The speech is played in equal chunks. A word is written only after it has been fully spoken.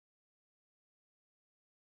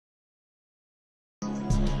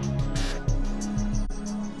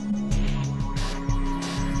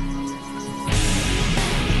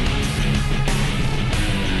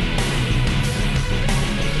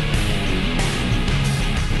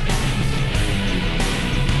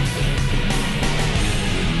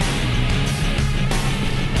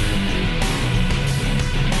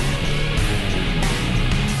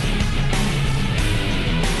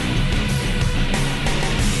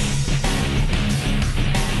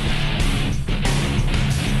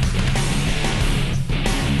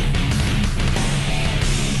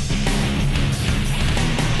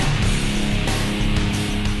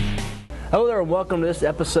welcome to this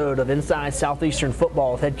episode of Inside Southeastern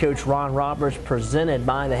Football with head coach Ron Roberts, presented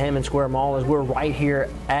by the Hammond Square Mall, as we're right here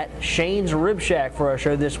at Shane's Rib Shack for our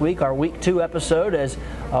show this week, our Week 2 episode, as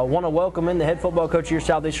I want to welcome in the head football coach of your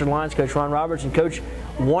Southeastern Lions, Coach Ron Roberts. And Coach,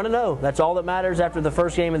 1-0. That's all that matters after the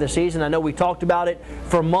first game of the season. I know we talked about it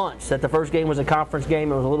for months, that the first game was a conference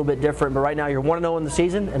game. It was a little bit different, but right now you're 1-0 in the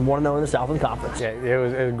season and 1-0 in the Southland Conference. Yeah, it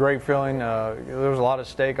was a great feeling. There was a lot at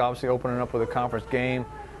stake, obviously, opening up with a conference game.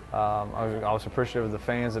 I was appreciative of the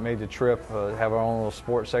fans that made the trip, have our own little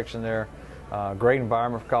sports section there. Great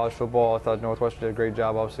environment for college football. I thought Northwestern did a great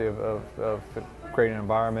job, obviously, of creating an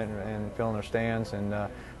environment and filling their stands, and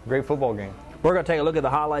great football game. We're going to take a look at the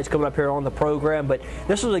highlights coming up here on the program, but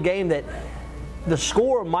this was a game that the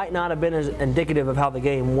score might not have been as indicative of how the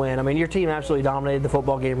game went. I mean, your team absolutely dominated the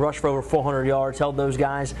football game, rushed for over 400 yards, held those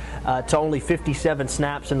guys to only 57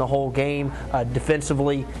 snaps in the whole game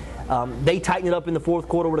defensively. They tightened it up in the fourth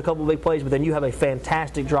quarter with a couple of big plays, but then you have a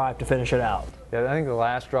fantastic drive to finish it out. Yeah, I think the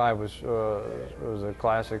last drive was a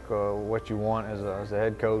classic, what you want as a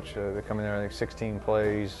head coach. They come in there, I think 16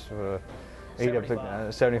 plays, eat up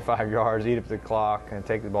the 75 yards, eat up the clock, and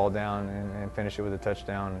take the ball down and finish it with a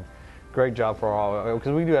touchdown. And great job for all,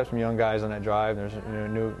 because we do have some young guys on that drive. There's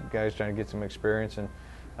new guys trying to get some experience, and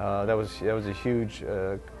that was a huge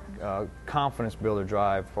confidence builder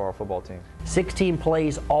drive for our football team. 16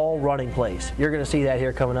 plays, all running plays. You're going to see that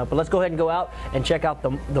here coming up. But let's go ahead and go out and check out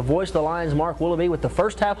the voice of the Lions, Mark Willoughby, with the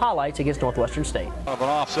first half highlights against Northwestern State. Of an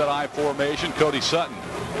offset I formation, Cody Sutton.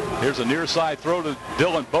 Here's a near side throw to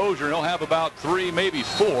Dylan Bozier, and he'll have about 3, maybe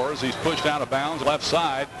 4 as he's pushed out of bounds. Left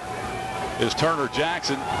side is Turner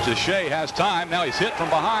Jackson. Deshae has time. Now he's hit from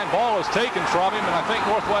behind. Ball is taken from him, and I think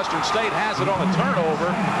Northwestern State has it on a turnover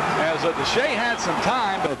as Deshae had some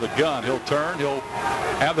time. Of the gun, he'll turn. He'll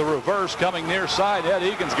have the reverse coming near side. Ed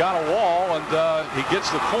Egan's got a wall, and he gets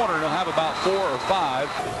the corner, and he'll have about 4 or 5.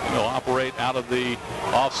 And he'll operate out of the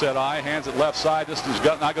offset I. Hands it left side. This is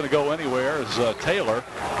not going to go anywhere as Taylor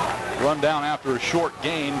run down after a short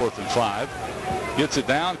gain, 4th and 5. Gets it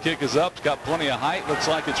down, kick is up, it's got plenty of height, looks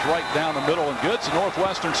like it's right down the middle and good. So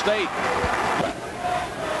Northwestern State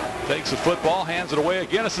takes the football, hands it away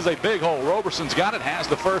again. This is a big hole. Roberson's got it, has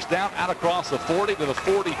the first down out across the 40 to the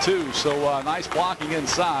 42. So nice blocking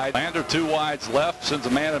inside. Lander 2 wides left, sends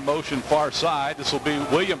a man in motion far side. This will be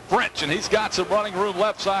William French, and he's got some running room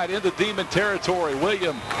left side into Demon territory.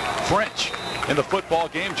 William French in the football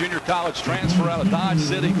game, junior college transfer out of Dodge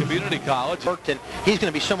City Community College. He's going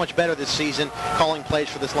to be so much better this season calling plays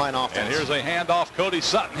for this line offense. And here's a handoff, Cody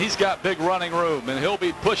Sutton. He's got big running room, and he'll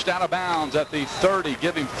be pushed out of bounds at the 30,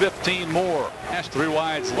 give him 15 more. 3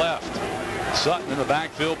 wides left. Sutton in the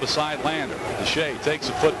backfield beside Lander. Deshae takes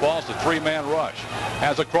the football. It's a 3-man rush.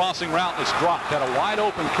 Has a crossing route that's dropped. Had a wide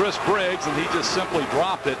open Chris Briggs, and he just simply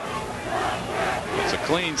dropped it. It's a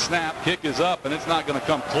clean snap. Kick is up, and it's not going to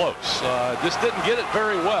come close. Just didn't get it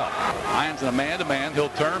very well. Lions in a man-to-man. He'll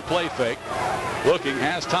turn, play fake. Looking,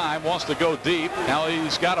 has time, wants to go deep. Now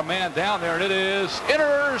he's got a man down there, and it is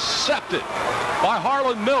intercepted by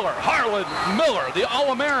Harlan Miller. Harlan Miller, the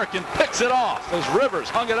All-American, picks it off as Rivers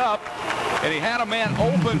hung it up, and he had a man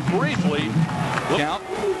open briefly. Count.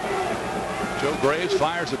 Joe Graves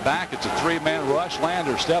fires it back. It's a 3-man rush.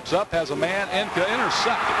 Lander steps up, has a man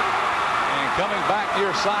intercepted. And coming back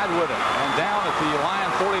near side with it. And down at the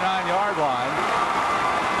Lion 49-yard line.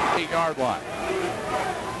 8-yard line.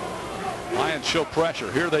 Lions show pressure.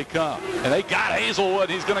 Here they come. And they got Hazelwood.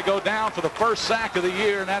 He's going to go down for the first sack of the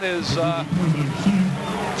year, and that is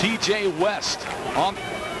T.J. West on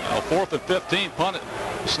 4th and 15. Punt it.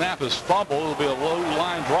 Snap is fumble. It'll be a low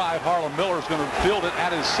line drive. Harlan Miller is going to field it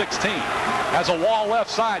at his 16. Has a wall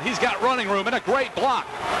left side. He's got running room and a great block.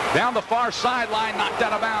 Down the far sideline, knocked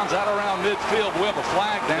out of bounds, out around midfield. We have a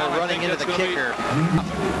flag down. They're running into the kicker.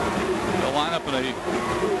 They'll line up in a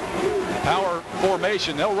power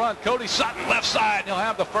formation. They'll run Cody Sutton left side. He'll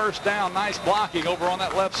have the first down. Nice blocking over on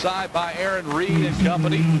that left side by Aaron Reed and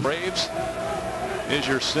company. Braves is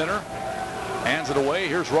your center. Hands it away.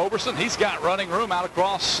 Here's Roberson. He's got running room out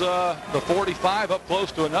across the 45, up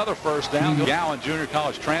close to another first down. Gowan, junior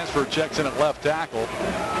college transfer, checks in at left tackle.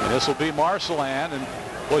 And this will be Marcelan. And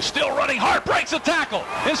boy, still running hard. Breaks the tackle.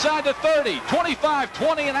 Inside the 30, 25,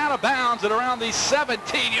 20, and out of bounds at around the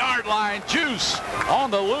 17-yard line. Juice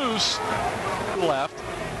on the loose. Left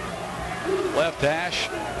hash.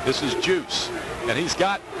 This is Juice. And he's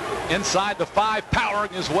got inside the 5,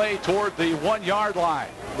 powering his way toward the 1-yard line.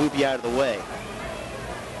 Move you out of the way.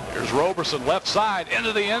 Here's Roberson left side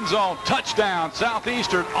into the end zone. Touchdown.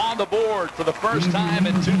 Southeastern on the board for the first time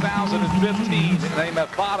in 2015 in a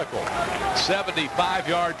methodical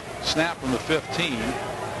 75-yard snap from the 15.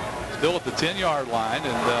 still at the 10-yard line,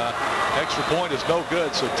 and extra point is no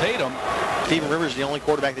good. So Tatum. Steven Rivers is the only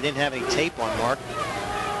quarterback that didn't have any tape on, Mark.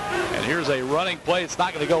 And here's a running play. It's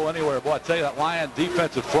not going to go anywhere. Boy, I tell you, that Lion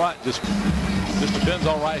defensive front just depends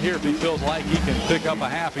on right here if he feels like he can pick up a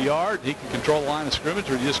half a yard, he can control the line of scrimmage,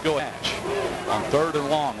 or just go match. On 3rd and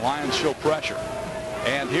long, Lions show pressure.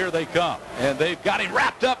 And here they come. And they've got him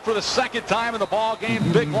wrapped up for the second time in the ball game.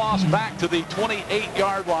 Big loss back to the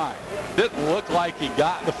 28-yard line. Didn't look like he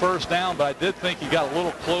got the first down, but I did think he got a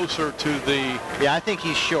little closer to the... Yeah, I think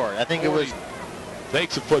he's short. I think 40. It was...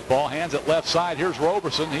 Takes the football, hands it left side. Here's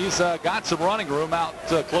Roberson. He's got some running room out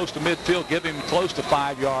close to midfield, give him close to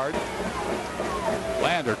 5 yards.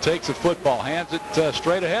 Lander takes the football, hands it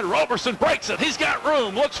straight ahead. Roberson breaks it. He's got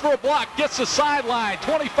room, looks for a block, gets the sideline.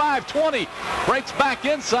 25-20, breaks back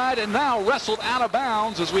inside, and now wrestled out of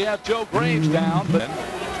bounds as we have Joe Graves down. But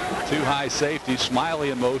two high safeties, Smiley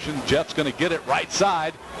in motion. Jeff's going to get it right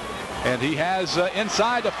side. And he has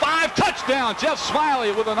inside to 5, touchdown. Jeff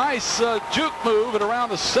Smiley with a nice juke move at around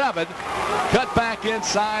the 7. Cut back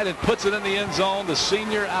inside and puts it in the end zone. The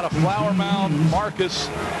senior out of Flower Mound Marcus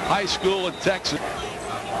High School in Texas.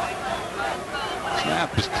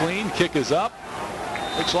 Snap is clean, kick is up.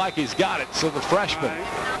 Looks like he's got it. So the freshman,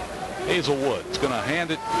 Hazelwood, is going to hand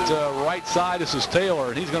it right side. This is Taylor,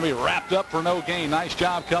 and he's going to be wrapped up for no gain. Nice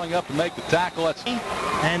job coming up to make the tackle.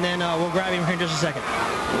 And then we'll grab him here in just a second.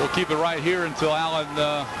 We'll keep it right here until Allen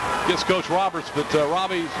gets Coach Roberts. But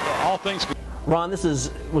Robbie, all things. Ron, this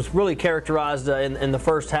was really characterized in the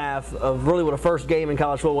first half of really what a first game in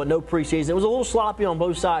college football with no preseason. It was a little sloppy on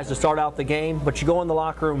both sides to start out the game, but you go in the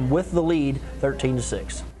locker room with the lead,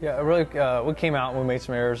 13-6. Yeah, really, we came out and we made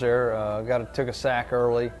some errors there. Took a sack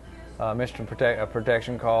early. Missed a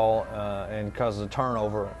protection call and caused a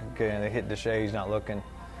turnover. Okay, and they hit Deshae, he's not looking.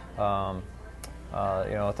 I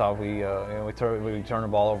thought we turned the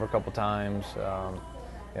ball over a couple times.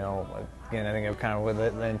 Again, I think it kind of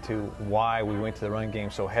led into why we went to the run game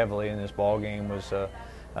so heavily in this ball game was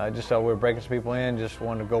just we were breaking some people in, just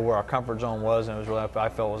wanted to go where our comfort zone was, and it was really, I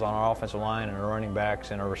felt, was on our offensive line and our running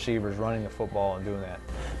backs and our receivers running the football and doing that.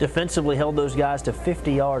 Defensively held those guys to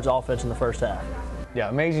 50 yards offense in the first half. Yeah,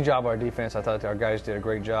 amazing job by our defense. I thought our guys did a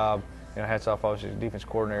great job. Hats off, obviously, the defense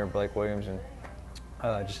coordinator, Blake Williams, and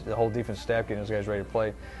just the whole defense staff getting those guys ready to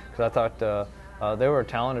play. Because I thought they were a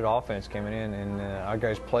talented offense coming in, and our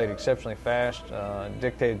guys played exceptionally fast,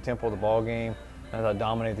 dictated the tempo of the ball game, and I thought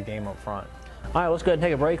dominated the game up front. All right, let's go ahead and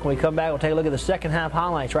take a break. When we come back, we'll take a look at the second half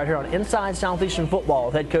highlights right here on Inside Southeastern Football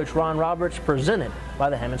with head coach Ron Roberts, presented by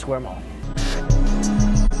the Hammond Square Mall.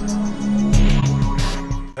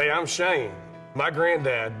 Hey, I'm Shane. My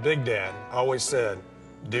granddad, Big Dad, always said,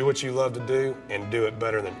 do what you love to do and do it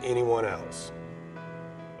better than anyone else.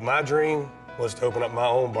 My dream was to open up my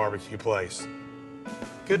own barbecue place.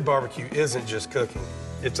 Good barbecue isn't just cooking,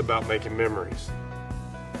 it's about making memories.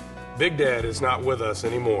 Big Dad is not with us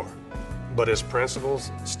anymore, but his principles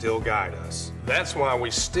still guide us. That's why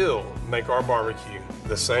we still make our barbecue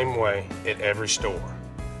the same way at every store.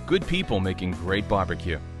 Good people making great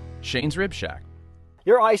barbecue. Shane's Rib Shack.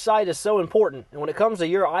 Your eyesight is so important, and when it comes to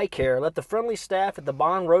your eye care, let the friendly staff at the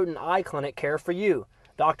Bond Roten Eye Clinic care for you.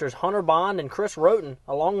 Doctors Hunter Bond and Chris Roten,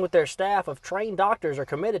 along with their staff of trained doctors, are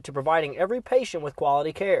committed to providing every patient with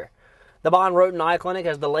quality care. The Bond Roten Eye Clinic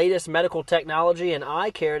has the latest medical technology and eye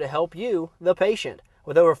care to help you, the patient.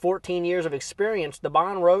 With over 14 years of experience, the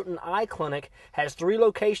Bond Roten Eye Clinic has 3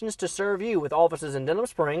 locations to serve you, with offices in Denham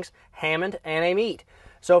Springs, Hammond, and Amite.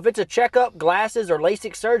 So if it's a checkup, glasses, or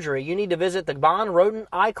LASIK surgery, you need to visit the Bond Roten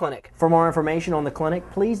Eye Clinic. For more information on the clinic,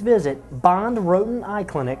 please visit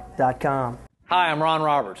bondroteneyeclinic.com. Hi, I'm Ron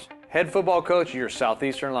Roberts, head football coach of your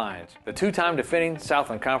Southeastern Lions, the 2-time defending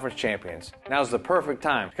Southland Conference champions. Now's the perfect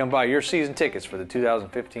time to come buy your season tickets for the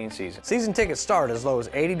 2015 season. Season tickets start as low as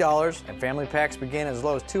 $80 and family packs begin as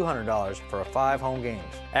low as $200 for 5 home games.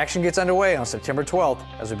 Action gets underway on September 12th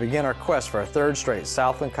as we begin our quest for a 3rd straight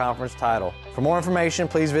Southland Conference title. For more information,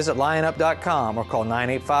 please visit lionup.com or call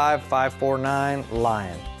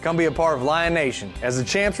 985-549-LION. Come be a part of Lion Nation as the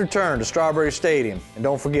champs return to Strawberry Stadium, and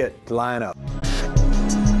don't forget to line up.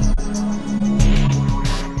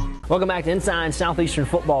 Welcome back to Inside Southeastern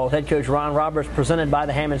Football with head coach Ron Roberts, presented by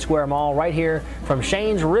the Hammond Square Mall, right here from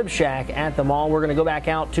Shane's Rib Shack at the mall. We're going to go back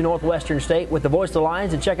out to Northwestern State with the voice of the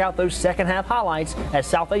Lions and check out those second half highlights as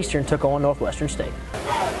Southeastern took on Northwestern State.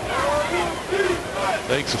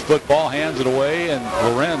 Takes the football, hands it away, and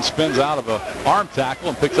Loren spins out of an arm tackle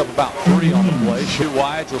and picks up about 3 on the play. Shoot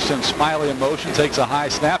wide, he'll send Smiley in motion, takes a high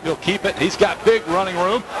snap, he'll keep it. He's got big running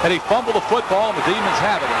room, and he fumbled the football, and the Demons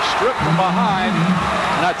have it. They're stripped from behind,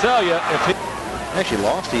 and I tell you, if he... Actually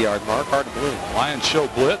lost the yard mark. Hard to believe. Lions show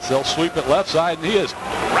blitz. They'll sweep it left side, and he is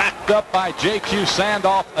racked up by J.Q.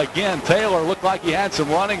 Sandoff again. Taylor looked like he had some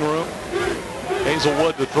running room.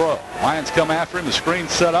 Hazelwood to throw. Lions come after him. The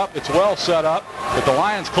screen's set up. It's well set up. But the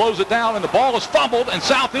Lions close it down, and the ball is fumbled, and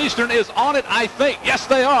Southeastern is on it, I think. Yes,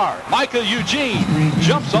 they are. Micah Eugene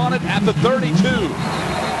jumps on it at the 32.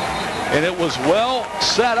 And it was well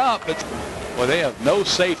set up. Well, they have no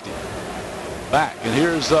safety. Back, and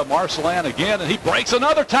here's Marcelin again, and he breaks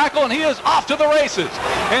another tackle, and he is off to the races.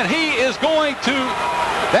 And he is going to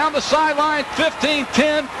down the sideline, 15,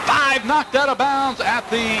 10, 5, knocked out of bounds at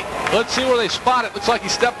the, let's see where they spot it. Looks like he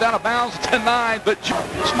stepped out of bounds at 10-9, but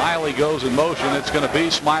Smiley goes in motion. It's going to be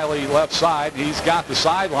Smiley left side. He's got the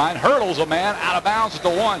sideline, hurdles a man out of bounds at the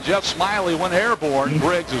 1. Jeff Smiley went airborne.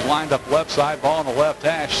 Briggs is lined up left side, ball on the left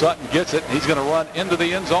hash. Sutton gets it. He's going to run into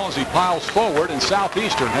the end zone as he piles forward, and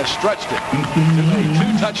Southeastern has stretched it to a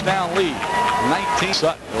 2-touchdown lead. 19.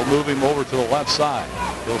 Sutton will move him over to the left side.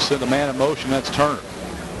 He'll send a man in motion. That's Turner.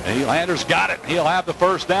 And Landers got it. He'll have the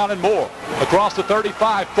first down and more. Across the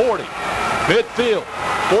 35, 40. Midfield,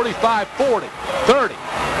 45, 40, 30,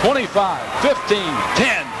 25, 15,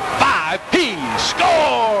 10, 5. He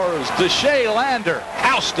scores! Deshae Lander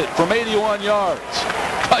housed it from 81 yards.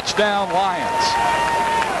 Touchdown Lions.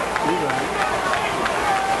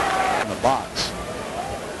 In the box.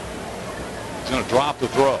 He's going to drop the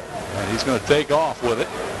throw. And he's going to take off with it.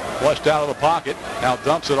 Flushed out of the pocket, now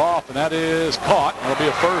dumps it off, and that is caught. It'll be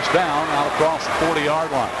a first down out across the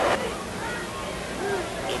 40-yard line.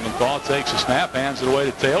 Blumenthal takes a snap, hands it away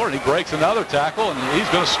to Taylor, and he breaks another tackle, and he's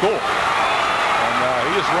going to score. And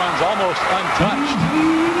he just runs almost untouched.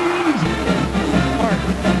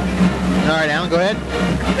 All right, Allen, go ahead.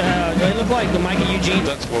 It looked like the Micah Eugene.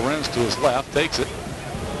 That's Lorenz to his left, takes it,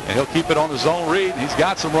 and he'll keep it on the zone read. He's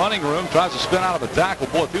got some running room, tries to spin out of the tackle.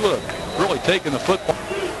 Boy, if he would have really taken the football.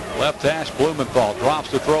 Left hash Blumenthal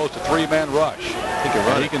drops the throws to 3-man rush.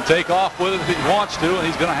 He can take off with it if he wants to, and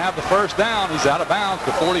he's going to have the first down. He's out of bounds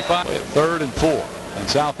to 45. 3rd and 4. And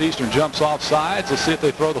Southeastern jumps off sides. Let's see if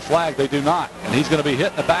they throw the flag. They do not. And he's going to be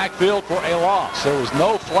hit in the backfield for a loss. There was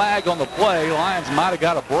no flag on the play. Lions might have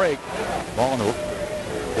got a break. Ball on the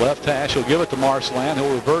left hash. He'll give it to Marcelin.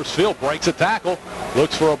 He'll reverse field. Breaks a tackle.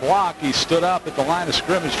 Looks for a block. He stood up at the line of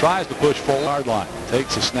scrimmage. Tries to push full yard line.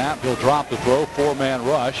 Takes a snap. He'll drop the throw. 4-man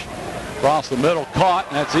rush. Across the middle. Caught.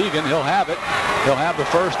 And that's Egan. He'll have it. He'll have the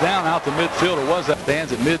first down out the midfield. Or was that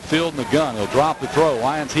stands at midfield in the gun. He'll drop the throw.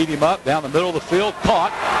 Lions heat him up. Down the middle of the field.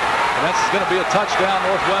 Caught. And that's going to be a touchdown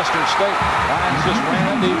Northwestern State. Lions just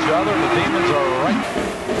ran into each other. The Demons are right.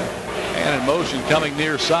 And in motion coming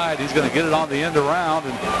near side. He's going to get it on the end around.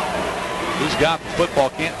 And who's got the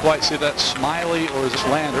football? Can't quite see that. Smiley or is this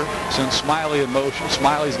Lander? Sends Smiley in motion.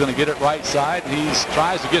 Smiley's going to get it right side. He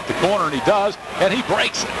tries to get the corner, and he does. And he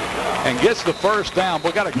breaks it and gets the first down.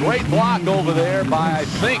 We got a great block over there by, I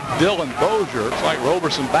think, Dylan Bozier. It's like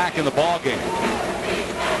Roberson back in the ball game.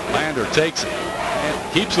 Lander takes it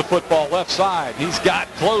and keeps the football left side. He's got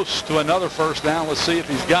close to another first down. Let's see if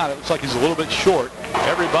he's got it. Looks like he's a little bit short.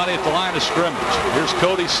 Everybody at the line of scrimmage. Here's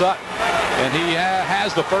Cody Sutton, and he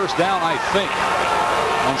has the first down, I think,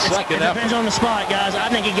 on second effort. Depends on the spot, guys. I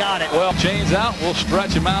think he got it. Well, chains out. We'll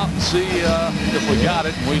stretch him out and see if we got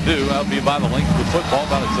it, and we do. That'll be by the length of the football,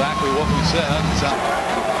 about exactly what we said.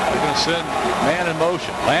 They're going to send man in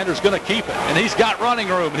motion. Lander's going to keep it, and he's got running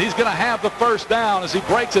room, and he's going to have the first down as he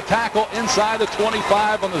breaks a tackle inside the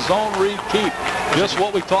 25 on the zone read keep. Just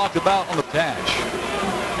what we talked about on the dash.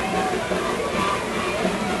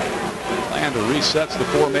 Lander resets the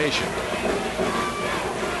formation.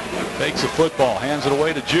 Takes the football, hands it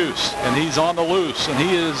away to Juice, and he's on the loose, and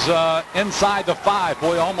he is inside the 5.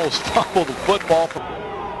 Boy, almost fumbled the football.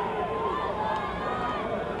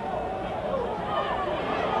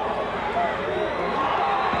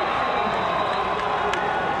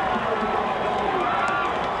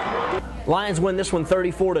 Lions win this one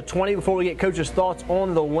 34-20. Before we get Coach's thoughts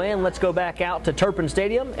on the win, let's go back out to Turpin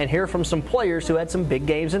Stadium and hear from some players who had some big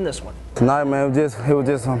games in this one. Tonight, man, it was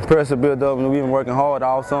just some pressure build up, and we've been working hard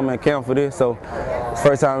all summer and camp for this. So,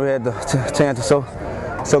 first time we had the chance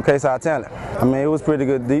to showcase our talent. I mean, it was pretty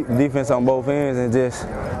good defense on both ends,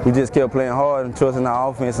 and we just kept playing hard and trusting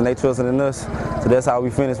our offense, and they trusted in us. So that's how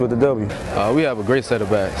we finished with the W. We have a great set of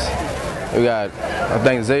backs. We got, I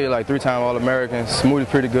think, Zay, like 3-time All-American. Smoothie's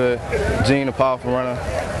pretty good. Gene, a powerful runner.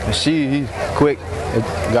 And he's quick.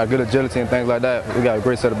 got good agility and things like that. We got a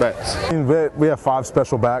great set of backs. We have 5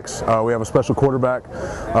 special backs. We have a special quarterback.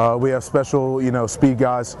 We have special, speed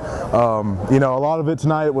guys. A lot of it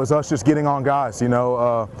tonight was us just getting on guys. We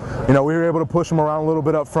were able to push them around a little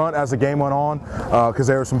bit up front as the game went on because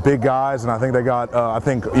there were some big guys, and I think they got.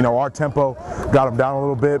 Our tempo got them down a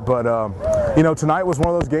little bit, but tonight was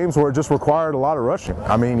one of those games where it just required a lot of rushing.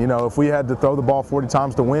 I mean, if we had to throw the ball 40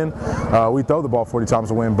 times to win, we throw the ball 40 times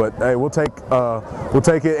to win. But hey, we'll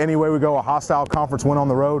take it any way we go. A hostile conference win on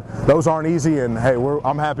the road, those aren't easy. And hey,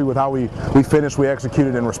 I'm happy with how we finished. We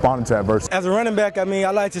executed and responded to adversity. As a running back, I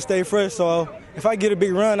like to stay fresh. So if I get a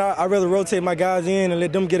big run, I'd rather rotate my guys in and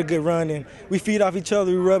let them get a good run. And we feed off each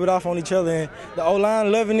other, we rub it off on each other. And the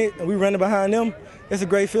O-line loving it, and we running behind them. It's a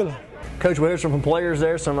great feeling. Coach, we heard some players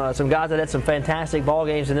there, some guys that had some fantastic ball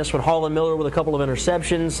games in this one. Holland Miller with a couple of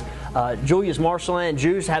interceptions. Julius Marcelant,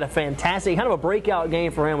 Juice, had a fantastic, kind of a breakout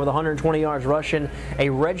game for him with 120 yards rushing. A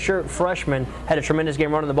redshirt freshman had a tremendous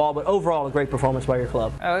game running the ball, but overall a great performance by your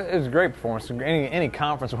club. It was a great performance. Any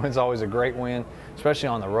conference win is always a great win, especially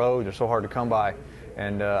on the road. They're so hard to come by.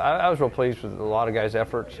 And I was real pleased with a lot of guys'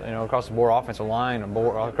 efforts. Across the board, offensive line,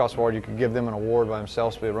 across the board, you could give them an award by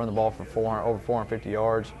themselves. We run the ball for over 450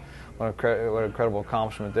 yards. What an incredible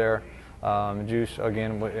accomplishment there. Juice,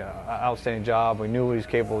 again, outstanding job. We knew what he was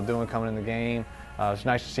capable of doing coming in the game. It's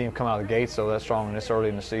nice to see him come out of the gates so that strong this early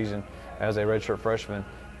in the season as a redshirt freshman.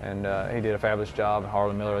 And he did a fabulous job.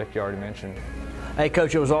 Harlan Miller, like you already mentioned. Hey,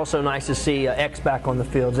 Coach, it was also nice to see X back on the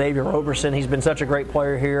field. Xavier Roberson, he's been such a great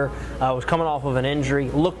player here. Was coming off of an injury,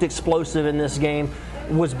 looked explosive in this game.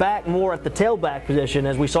 Was back more at the tailback position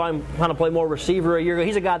as we saw him kind of play more receiver a year ago.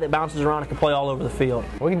 He's a guy that bounces around and can play all over the field.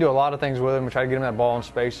 We can do a lot of things with him. We try to get him that ball in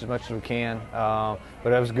space as much as we can.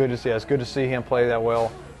 But it was good to see. It's good to see him play that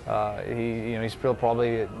well. He's still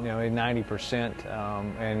probably at 90%,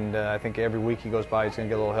 and I think every week he goes by, he's going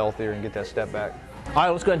to get a little healthier and get that step back. All right,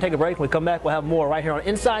 let's go ahead and take a break. When we come back, we'll have more right here on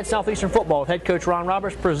Inside Southeastern Football with head coach Ron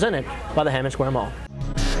Roberts, presented by the Hammond Square Mall.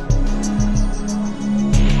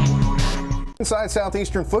 Inside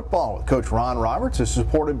Southeastern Football with Coach Ron Roberts is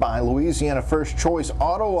supported by Louisiana First Choice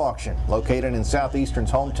Auto Auction, located in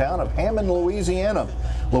Southeastern's hometown of Hammond, Louisiana.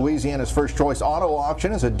 Louisiana's First Choice Auto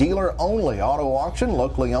Auction is a dealer-only auto auction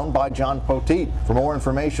locally owned by John Poteet. For more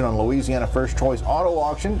information on Louisiana First Choice Auto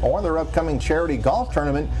Auction or their upcoming charity golf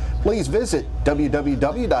tournament, please visit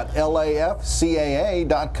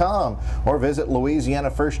www.lafcaa.com or visit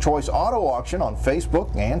Louisiana First Choice Auto Auction on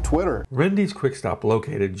Facebook and Twitter. Rendy's Quick Stop,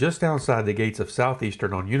 located just outside the gates of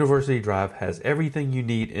Southeastern on University Drive, has everything you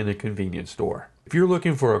need in a convenience store. If you're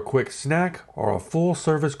looking for a quick snack or a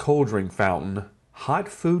full-service cold drink fountain, hot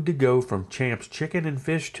food to go from Champ's Chicken and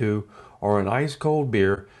Fish 2, or an ice-cold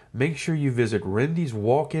beer, make sure you visit Rendy's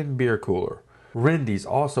Walk-In Beer Cooler. Rendy's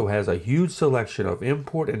also has a huge selection of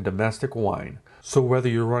import and domestic wine. So whether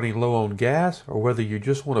you're running low on gas or whether you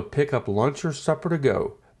just want to pick up lunch or supper to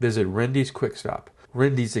go, visit Rendy's Quick Stop.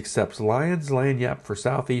 Rendy's accepts Lions Lanyap for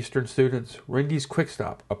Southeastern students. Rendy's Quick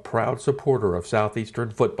Stop, a proud supporter of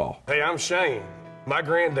Southeastern football. Hey, I'm Shane. My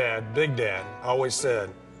granddad, Big Dad, always said,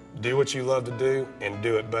 do what you love to do and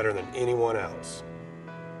do it better than anyone else.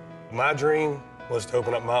 My dream was to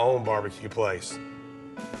open up my own barbecue place.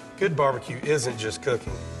 Good barbecue isn't just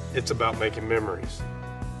cooking, it's about making memories.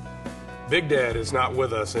 Big Dad is not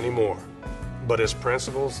with us anymore, but his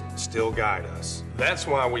principles still guide us. That's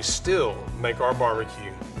why we still make our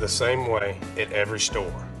barbecue the same way at every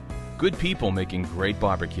store. Good people making great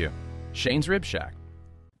barbecue. Shane's Rib Shack.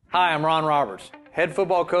 Hi, I'm Ron Roberts, head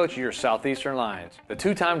football coach of your Southeastern Lions, the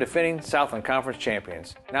two-time defending Southland Conference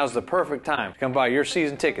champions. Now's the perfect time to come buy your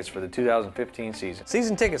season tickets for the 2015 season.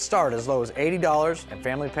 Season tickets start as low as $80 and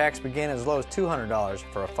family packs begin as low as $200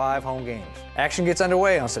 for 5 home games. Action gets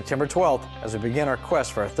underway on September 12th as we begin our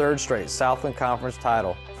quest for a 3rd straight Southland Conference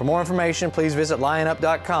title. For more information, please visit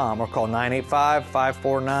lionup.com or call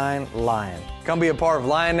 985-549-LION. Come be a part of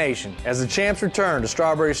Lion Nation as the champs return to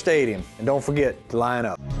Strawberry Stadium, and don't forget to line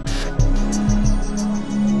up.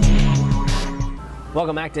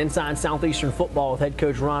 Welcome back to Inside Southeastern Football with head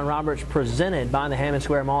coach Ron Roberts, presented by the Hammond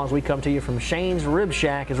Square Mall, as we come to you from Shane's Rib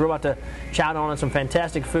Shack, as we're about to chow down on some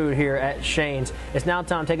fantastic food here at Shane's. It's now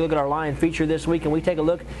time to take a look at our Lion feature this week, and we take a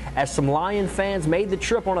look as some Lion fans made the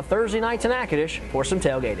trip on a Thursday night to Natchitoches for some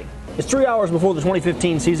tailgating. It's 3 hours before the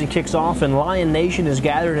 2015 season kicks off, and Lion Nation is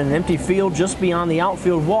gathered in an empty field just beyond the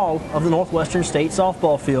outfield wall of the Northwestern State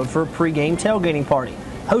softball field for a pregame tailgating party.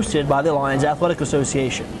 hosted by the Lions Athletic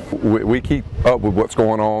Association. We keep up with what's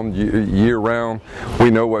going on year round. We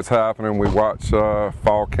know what's happening. We watch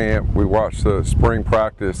fall camp. We watch the spring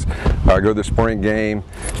practice. Go to the spring game.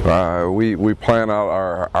 We plan out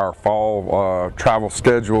our fall travel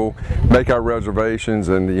schedule, make our reservations,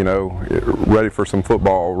 and ready for some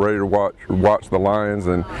football. Ready to watch the Lions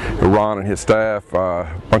and Ron and his staff.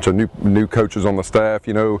 A bunch of new coaches on the staff.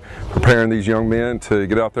 Preparing these young men to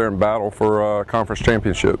get out there and battle for a conference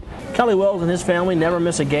championship. Kelly Wells and his family never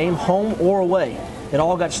miss a game, home or away. It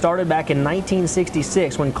all got started back in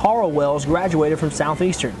 1966 when Carl Wells graduated from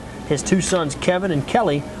Southeastern. His two sons, Kevin and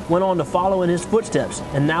Kelly, went on to follow in his footsteps,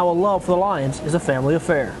 and now a love for the Lions is a family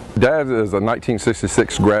affair. Dad is a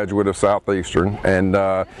 1966 graduate of Southeastern, and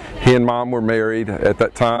he and Mom were married at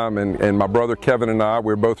that time, and my brother Kevin and I,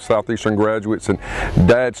 we were both Southeastern graduates, and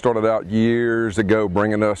Dad started out years ago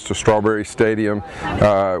bringing us to Strawberry Stadium.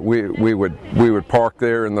 We would park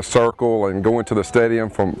there in the circle and go into the stadium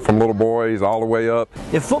from little boys all the way up.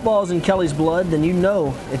 If football's in Kelly's blood, then you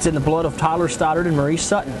know it's in the blood of Tyler Stoddard and Maurice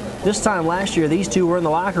Sutton. This time last year, these two were in the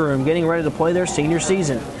locker room getting ready to play their senior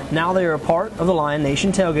season. Now they are a part of the Lion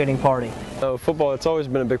Nation tailgating party. Football, it's always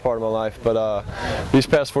been a big part of my life, but these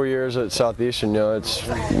past 4 years at Southeastern, it's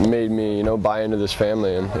made me, buy into this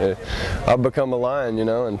family, and I've become a Lion,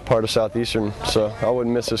 and part of Southeastern, so I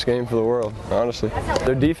wouldn't miss this game for the world, honestly.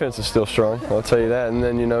 Their defense is still strong, I'll tell you that, and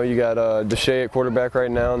then, you got Deshae at quarterback right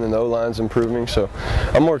now, and then the O-line's improving, so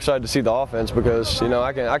I'm more excited to see the offense because,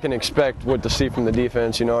 I can expect what to see from the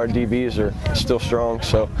defense, our DBs are still strong,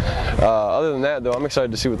 so other than that, though, I'm excited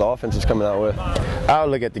to see what the offense is coming out with. I'll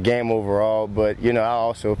look at the game overall. But I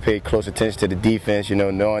also pay close attention to the defense,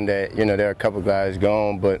 knowing that there are a couple guys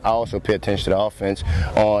gone, but I also pay attention to the offense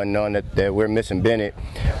on knowing that we're missing Bennett,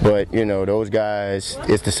 but those guys,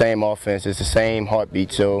 it's the same offense, it's the same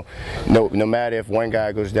heartbeat, so no matter if one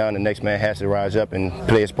guy goes down, the next man has to rise up and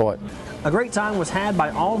play his part. A great time was had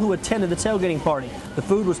by all who attended the tailgating party. The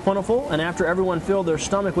food was plentiful, and after everyone filled their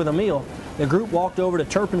stomach with a meal, the group walked over to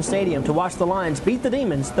Turpin Stadium to watch the Lions beat the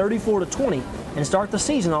Demons 34-20 and start the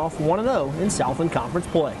season off 1-0 in Southland Conference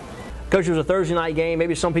play. Coach, it was a Thursday night game.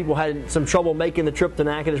 Maybe some people had some trouble making the trip to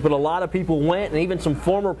Natchitoches, but a lot of people went, and even some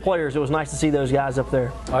former players. It was nice to see those guys up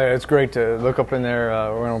there. Oh yeah, it's great to look up in there.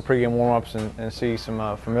 We're on pregame warm-ups and see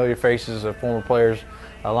some familiar faces of former players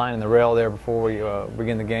lining the rail there before we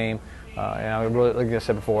begin the game. And I really, like I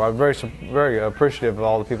said before, I'm very appreciative of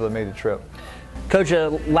all the people that made the trip. Coach,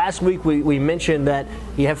 last week we mentioned that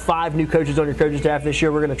you have 5 new coaches on your coaching staff this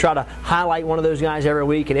year. We're going to try to highlight one of those guys every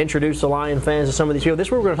week and introduce the Lion fans to some of these people.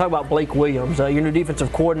 This week we're going to talk about Blake Williams, your new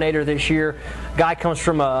defensive coordinator this year. Guy comes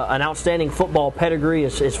from an outstanding football pedigree.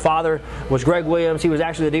 His father was Greg Williams. He was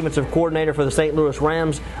actually the defensive coordinator for the St. Louis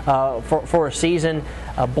Rams for a season.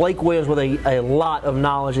 Blake Williams with a lot of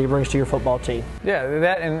knowledge that he brings to your football team. Yeah,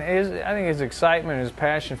 that and I think his excitement and his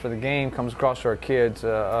passion for the game comes across to our kids.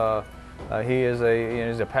 He is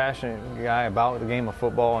he's a passionate guy about the game of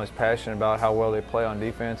football, and he's passionate about how well they play on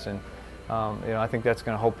defense, and I think that's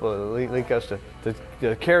going to hopefully lead us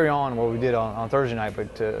to carry on what we did on Thursday night,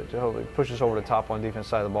 but to hopefully push us over the top on the defense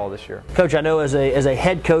side of the ball this year. Coach, I know as a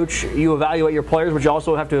head coach, you evaluate your players, but you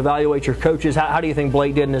also have to evaluate your coaches. How do you think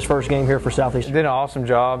Blake did in his first game here for Southeastern? He did an awesome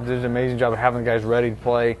job. Did an amazing job of having the guys ready to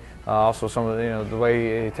play. Also, some of the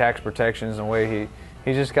way he attacks protections and the way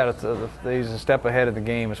he's just got he's a step ahead of the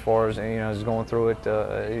game as far as he's going through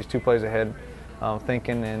it. He's 2 plays ahead,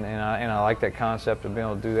 thinking, and I like that concept of being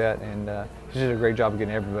able to do that. And he did a great job of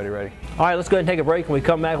getting everybody ready. All right, let's go ahead and take a break. When we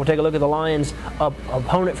come back, we'll take a look at the Lions'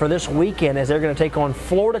 opponent for this weekend as they're going to take on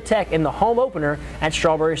Florida Tech in the home opener at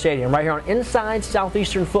Strawberry Stadium, right here on Inside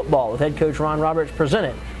Southeastern Football with head coach Ron Roberts,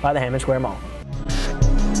 presented by the Hammond Square Mall.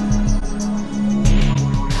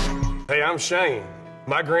 Hey, I'm Shane.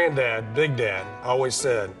 My granddad, Big Dad, always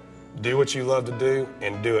said, do what you love to do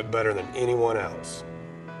and do it better than anyone else.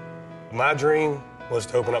 My dream was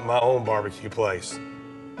to open up my own barbecue place.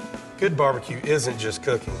 Good barbecue isn't just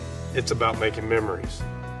cooking, it's about making memories.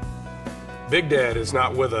 Big Dad is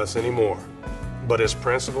not with us anymore, but his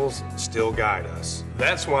principles still guide us.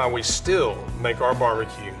 That's why we still make our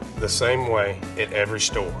barbecue the same way at every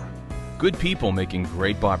store. Good people making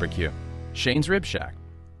great barbecue. Shane's Rib Shack.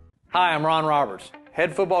 Hi, I'm Ron Roberts.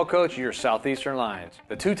 head football coach of your Southeastern Lions,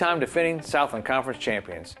 the two-time defending Southland Conference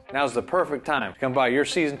champions. Now's the perfect time to come buy your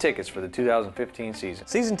season tickets for the 2015 season.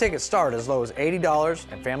 Season tickets start as low as $80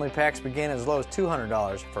 and family packs begin as low as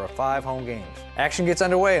 $200 for 5 home games. Action gets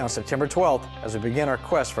underway on September 12th as we begin our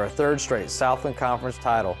quest for a third straight Southland Conference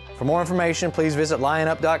title. For more information, please visit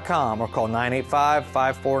lionup.com or call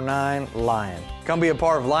 985-549-LION. Come be a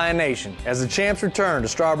part of Lion Nation as the champs return to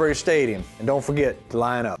Strawberry Stadium, and don't forget to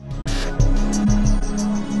lion up.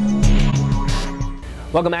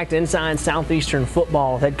 Welcome back to Inside Southeastern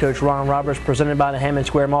Football with head coach Ron Roberts, presented by the Hammond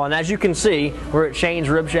Square Mall. And as you can see, we're at Shane's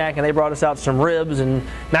Rib Shack, and they brought us out some ribs and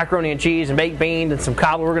macaroni and cheese and baked beans and some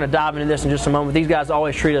cobbler. We're going to dive into this in just a moment. These guys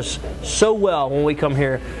always treat us so well when we come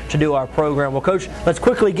here to do our program. Well, Coach, let's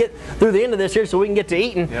quickly get through the end of this here so we can get to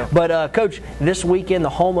eating. Yep. But, Coach, this weekend, the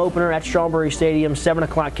home opener at Strawberry Stadium, 7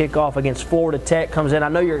 o'clock kickoff against Florida Tech comes in. I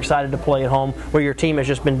know you're excited to play at home where your team has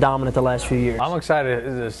just been dominant the last few years. I'm excited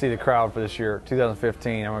to see the crowd for this year, 2015.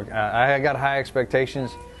 I got high expectations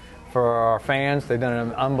for our fans. They've done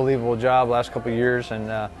an unbelievable job the last couple of years,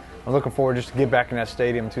 and I'm looking forward just to get back in that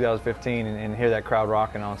stadium in 2015 and hear that crowd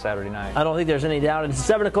rocking on Saturday night. I don't think there's any doubt. It's a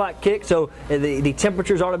 7 o'clock kick, so the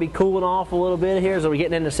temperatures ought to be cooling off a little bit here as we're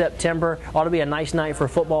getting into September. Ought to be a nice night for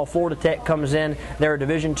football. Florida Tech comes in. They're a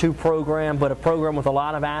Division II program, but a program with a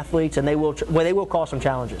lot of athletes, and they will cause some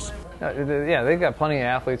challenges. Yeah, they've got plenty of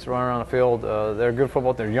athletes running around the field. They're good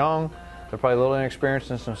football. They're young. They're probably a little inexperienced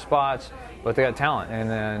in some spots, but they got talent,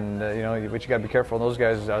 and you know, but you got to be careful. Those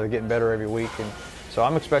guys are getting better every week, and so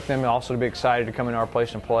I'm expecting them also to be excited to come into our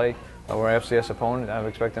place and play. We're an FCS opponent. I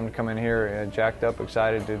expect them to come in here jacked up,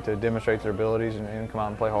 excited to demonstrate their abilities and come out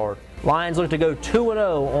and play hard. Lions look to go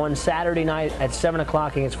 2-0 on Saturday night at 7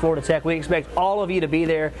 o'clock against Florida Tech. We expect all of you to be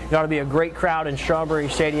there. It ought to be a great crowd in Strawberry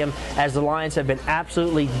Stadium as the Lions have been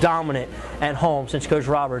absolutely dominant at home since Coach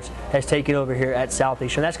Roberts has taken over here at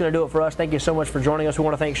Southeastern. That's going to do it for us. Thank you so much for joining us. We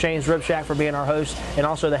want to thank Shane's Rib Shack for being our host and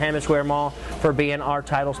also the Hammond Square Mall for being our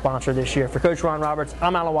title sponsor this year. For Coach Ron Roberts,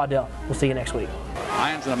 I'm Allen Waddell. We'll see you next week.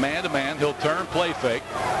 Lions in a man-to-man. He'll turn, play fake.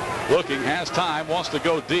 Looking, has time, wants to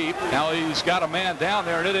go deep. Now he's got a man down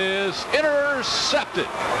there, and it is intercepted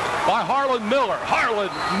by Harlan Miller. Harlan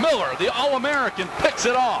Miller, the All-American, picks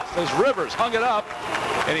it off as Rivers hung it up,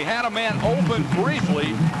 and he had a man open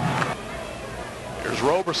briefly. Here's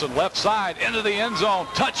Roberson, left side, into the end zone.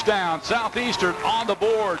 Touchdown, Southeastern on the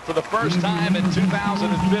board for the first time in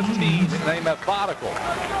 2015. They methodical.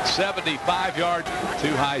 75-yard,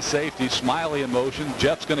 two high safety. Smiley in motion.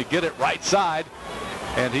 Jeff's going to get it right side.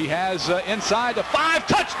 And he has inside the 5,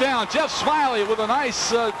 touchdown. Jeff Smiley with a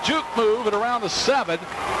nice juke move at around the 7.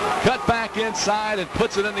 Cut back inside and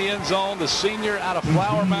puts it in the end zone. The senior out of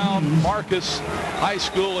Flower Mound, Marcus High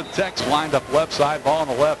School in Texas, lined up left side, ball on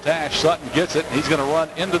the left hash. Sutton gets it. He's going to run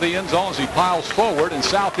into the end zone as he piles forward, and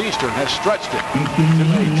Southeastern has stretched it to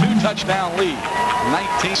a 2-touchdown lead.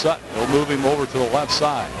 19. Sutton will move him over to the left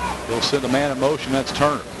side. He'll send a man in motion. That's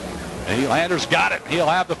Turner. And Landers got it. He'll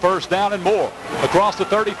have the first down and more. Across the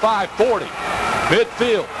 35, 40.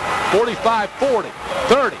 Midfield, 45, 40,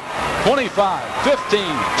 30, 25, 15,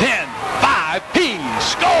 10, 5. He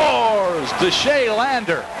scores! Deshae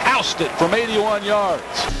Lander ousted from 81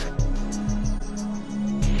 yards.